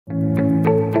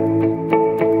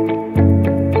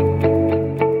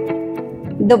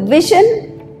the vision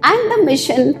and the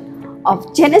mission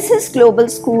of Genesis Global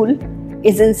School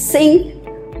is in sync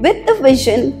with the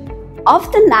vision of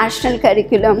the National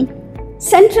Curriculum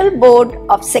Central Board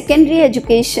of Secondary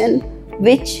Education,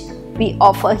 which we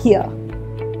offer here.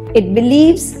 It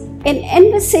believes in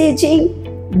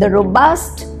envisaging the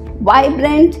robust,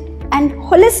 vibrant, and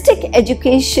holistic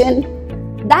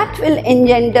education that will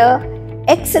engender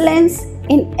excellence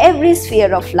in every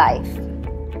sphere of life.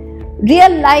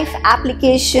 Real-life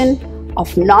application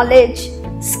of knowledge,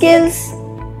 skills,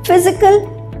 physical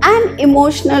and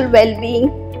emotional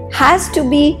well-being has to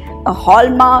be a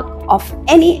hallmark of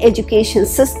any education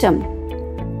system.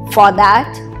 For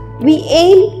that, we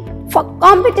aim for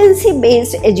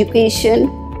competency-based education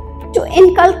to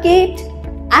inculcate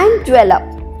and develop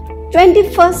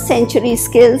 21st century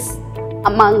skills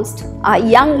amongst our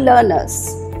young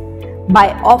learners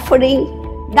by offering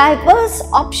diverse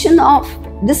option of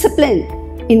discipline,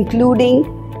 including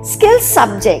skill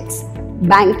subjects,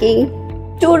 banking,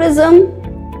 tourism,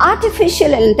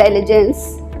 artificial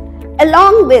intelligence,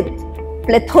 along with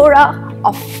plethora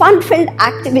of fun-filled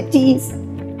activities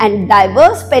and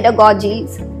diverse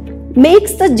pedagogies,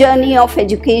 makes the journey of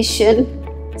education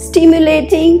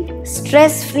stimulating,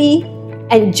 stress-free,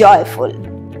 and joyful.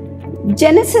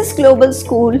 Genesis Global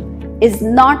School is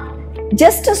not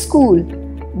just a school,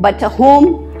 but a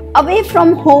home away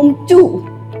from home too.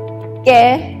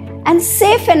 Care and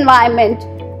safe environment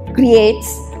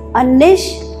creates a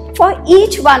niche for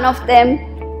each one of them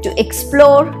to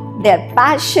explore their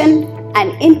passion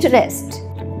and interest.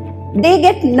 They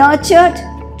get nurtured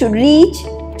to reach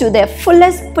to their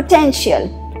fullest potential.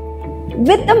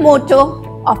 With the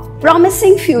motto of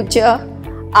promising future,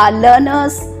 our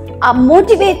learners are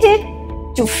motivated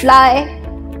to fly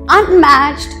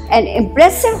unmatched and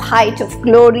impressive height of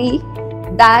glory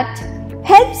that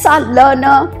helps our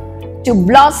learner to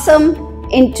blossom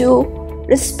into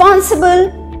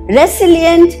responsible,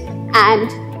 resilient,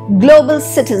 and global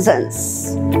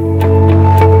citizens.